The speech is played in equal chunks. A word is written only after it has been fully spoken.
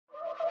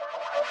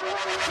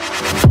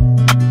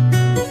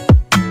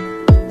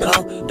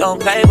Don't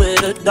play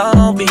with it,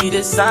 don't be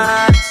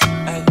dishonest.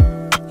 Ay,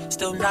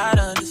 still not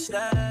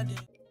understanding.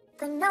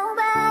 But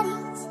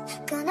nobody's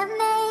gonna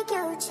make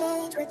you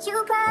change what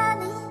you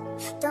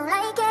promised. Don't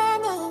like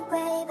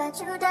anyway about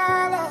you,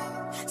 darling,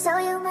 so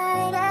you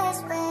might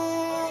as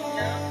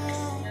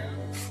well.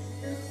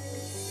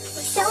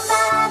 With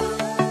somebody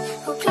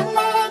who can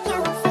make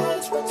you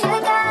face what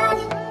you got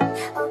it.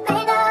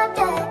 Open up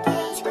the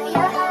gates where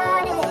your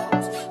heart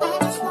is and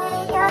just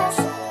let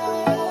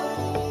yourself.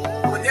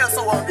 But there's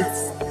so on this.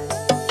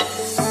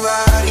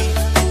 Somebody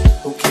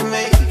who can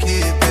make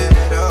it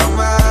better,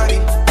 somebody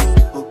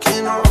who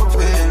can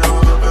open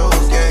up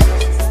those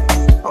gates,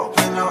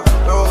 open up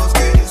those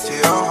gates to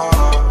your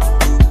heart.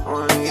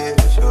 Wanna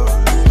get your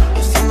love.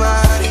 It's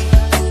somebody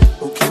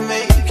who can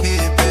make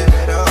it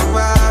better,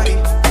 somebody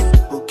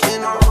who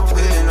can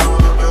open up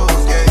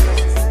those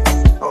gates,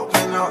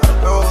 open up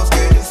those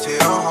gates to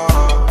your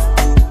heart.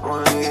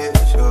 Wanna get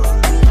your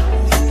love.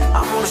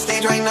 I'm on the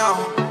stage right now,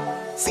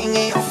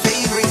 singing your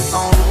favorite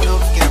song.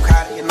 Look at the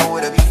crowd, you know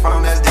where to be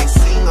from as they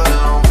sing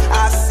along.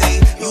 I say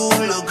you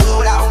look good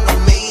without no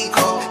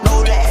makeup,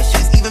 no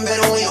lashes, even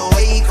better when you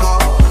wake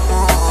up.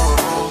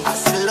 I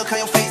see the look on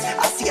your face,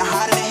 I see you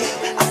hot in the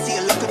head, I see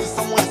you looking for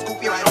someone to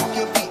scoop you right off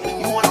your feet.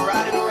 You wanna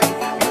ride in the rain,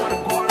 you wanna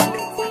go on a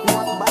date, you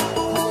want somebody.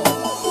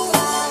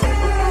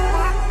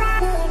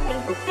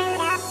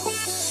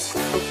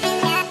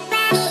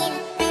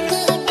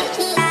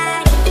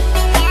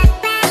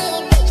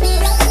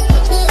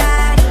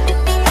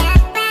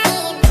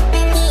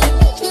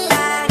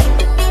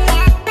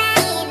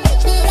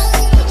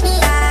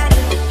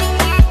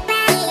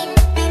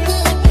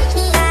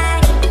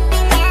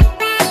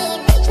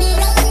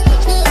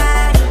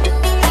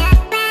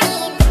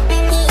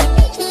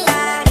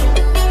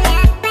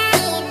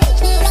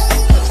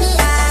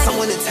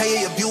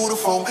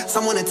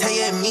 Someone to tell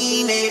you I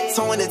mean it.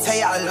 Someone to tell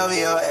you I love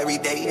you every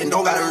day and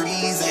don't got a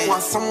reason.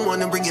 Want someone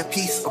to bring you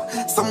peace,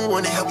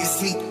 someone to help you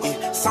sleep,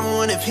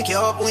 someone to pick you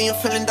up when you're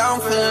feeling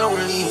down, feeling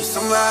lonely.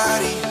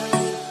 Somebody